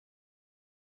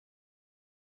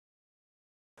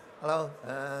Hello,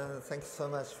 thank you so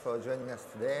much for joining us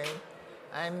today.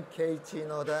 I'm Keiichi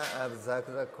of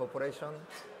Zakuza Corporation.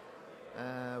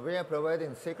 We are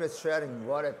providing secret sharing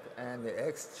wallet and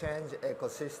exchange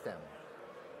ecosystem.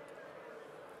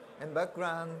 In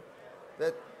background,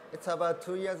 that it's about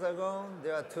 2 years ago,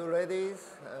 there are two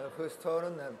ladies who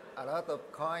stolen a lot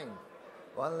of coin.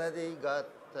 One lady got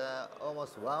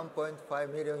almost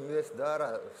 1.5 million US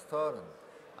dollar stolen.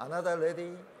 Another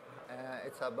lady,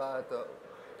 it's about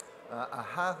a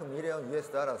 $500,000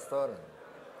 US stolen.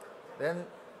 Then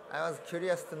I was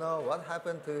curious to know what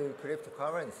happened to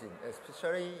cryptocurrency,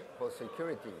 especially for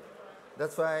security.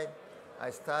 That's why I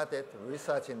started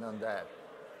researching on that.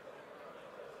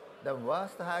 The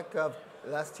worst hack of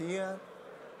last year,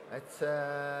 it's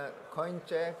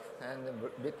Keiichi and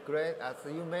BitGrade. As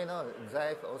you may know,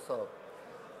 CIS also.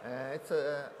 It's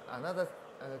another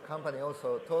company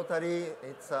also. Totally,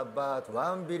 it's about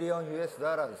 $1 billion US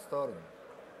stolen.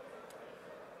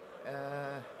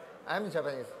 I'm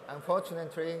Japanese.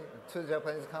 Unfortunately, two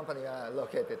Japanese companies are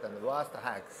located on the worst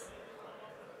hacks.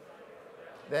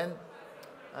 Then,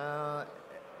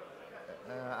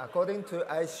 according to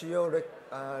ICO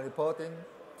reporting,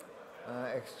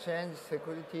 exchange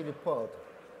security report,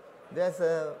 there's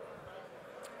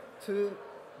two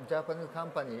Japanese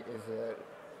companies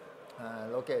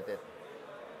located.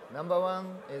 Number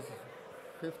one is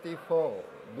 54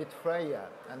 Bitflyer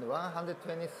and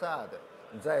 123rd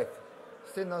CIS.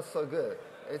 Still not so good.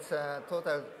 It's a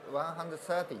total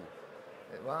 130.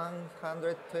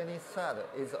 123rd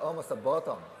is almost the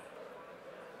bottom.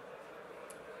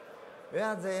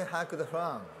 Where they hacked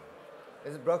from?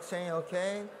 Is blockchain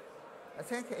okay? I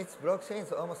think its blockchain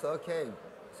is almost okay.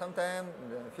 Sometimes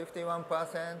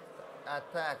 51%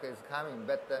 attack is coming,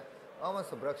 but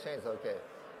almost blockchain is okay.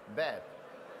 But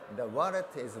the wallet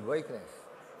is weakness.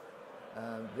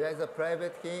 There is a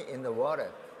private key in the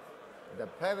wallet. The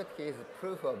private key is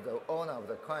proof of the owner of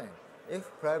the coin.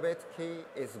 If private key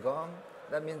is gone,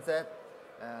 that means that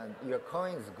your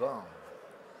coin is gone.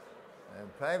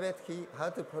 Private key, how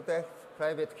to protect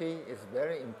private key is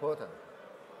very important.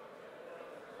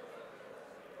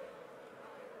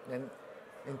 And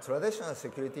in traditional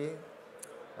security,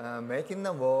 making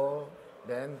the wall,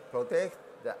 then protect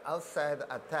the outside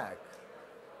attack,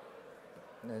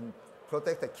 and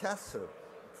protect the castle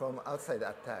from outside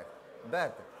attack.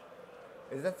 But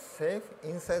is that safe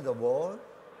inside the wall?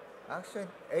 Actually,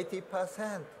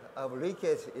 80% of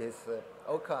leakage is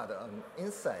occurred on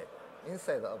inside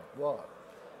of wall.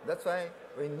 That's why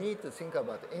we need to think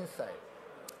about inside.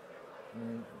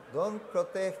 Don't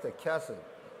protect the castle.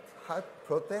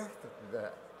 Protect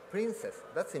the princess.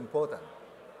 That's important.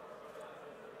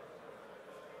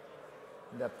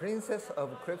 The princess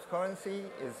of cryptocurrency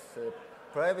is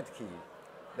private key.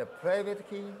 The private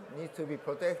key needs to be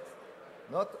protected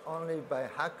not only by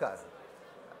hackers,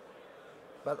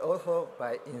 but also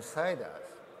by insiders.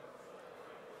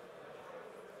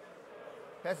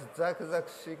 Here's Zakuza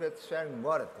secret sharing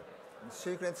wallet.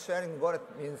 Secret sharing wallet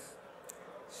means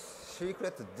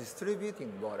secret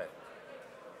distributing wallet.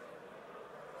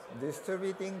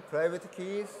 Distributing private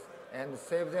keys and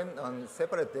save them on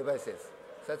separate devices,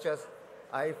 such as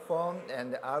iPhone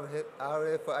and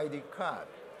RFID card,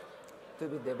 to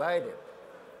be divided.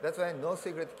 That's why no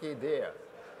secret key there.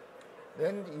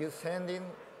 Then you send in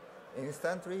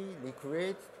instantly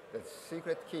recreate the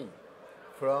secret key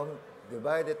from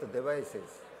divided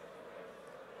devices.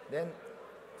 Then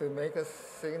to make a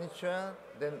signature,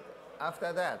 then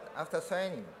after that, after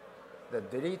signing, the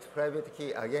delete private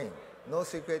key again. No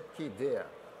secret key there.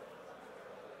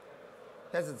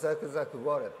 Here's Zakuza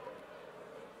wallet.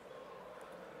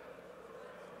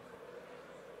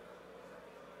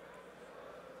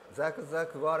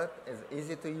 Zakuza wallet is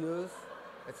easy to use.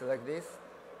 It's like this.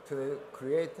 To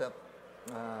create a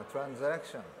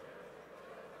transaction,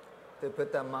 to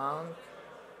put amount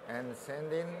and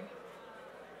send in,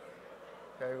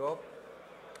 there you go,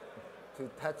 to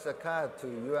touch the card to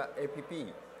your app.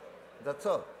 That's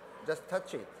all. Just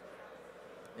touch it.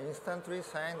 Instantly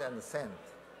signed and sent.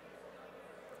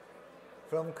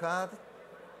 From card,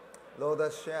 load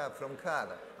a share from card,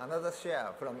 another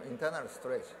share from internal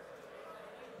storage.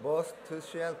 Both two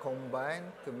shares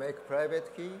combine to make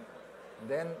private key,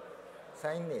 then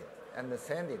sign it and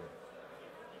send it.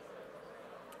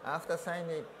 After signing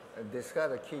it,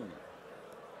 discard the key.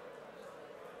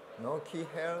 No key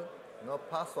held, no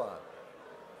password,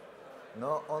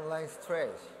 no online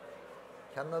storage,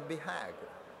 cannot be hacked.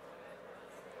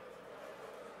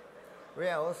 We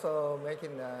are also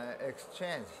making an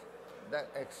exchange. That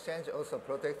exchange also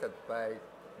protected by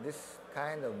this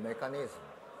kind of mechanism.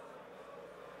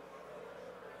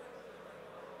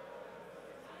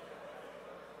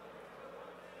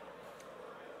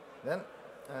 Then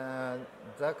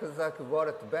Zack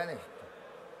wallet benefit,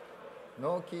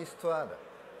 no key stored.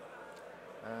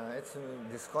 It's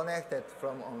disconnected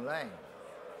from online.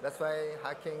 That's why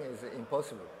hacking is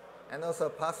impossible. And also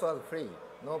password free,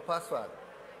 no password.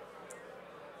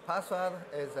 Password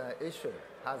is an issue,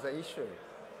 has an issue,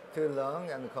 too long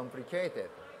and complicated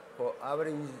for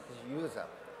average user.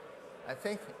 I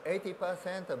think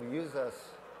 80% of users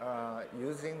are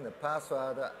using the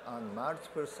password on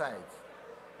multiple sites.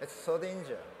 It's so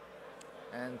dangerous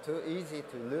and too easy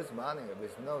to lose money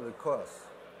with no recourse.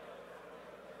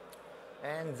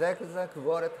 And Zack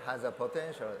wallet has a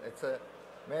potential. It's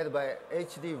made by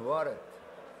HD wallet.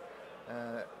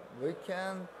 We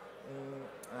can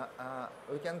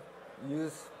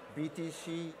use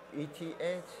BTC,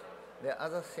 ETH, the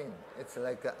other thing. It's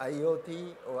like a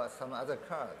IoT or some other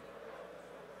card.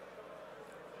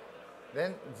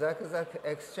 Then Zack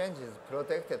exchange is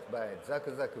protected by Zack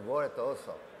wallet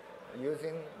also,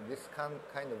 using this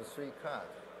kind of three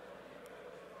cards.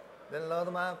 Then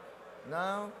roadmap.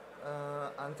 Now,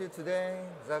 until today,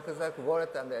 Zack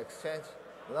wallet and the exchange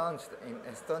launched in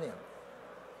Estonia.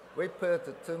 We put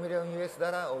 $2 million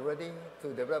already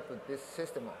to develop this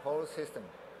system, whole system.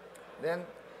 Then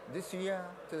this year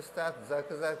to start Zack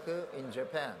in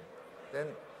Japan. Then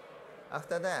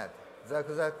after that, Zack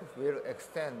will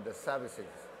extend the services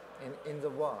in the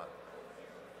world.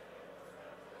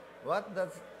 What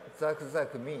does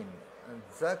Zack mean?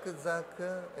 Zack is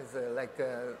like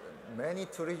many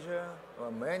treasure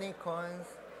or many coins.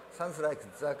 Sounds like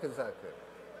Zack.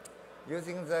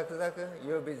 Using Zack,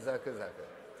 you'll be Zack.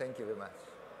 Thank you very much.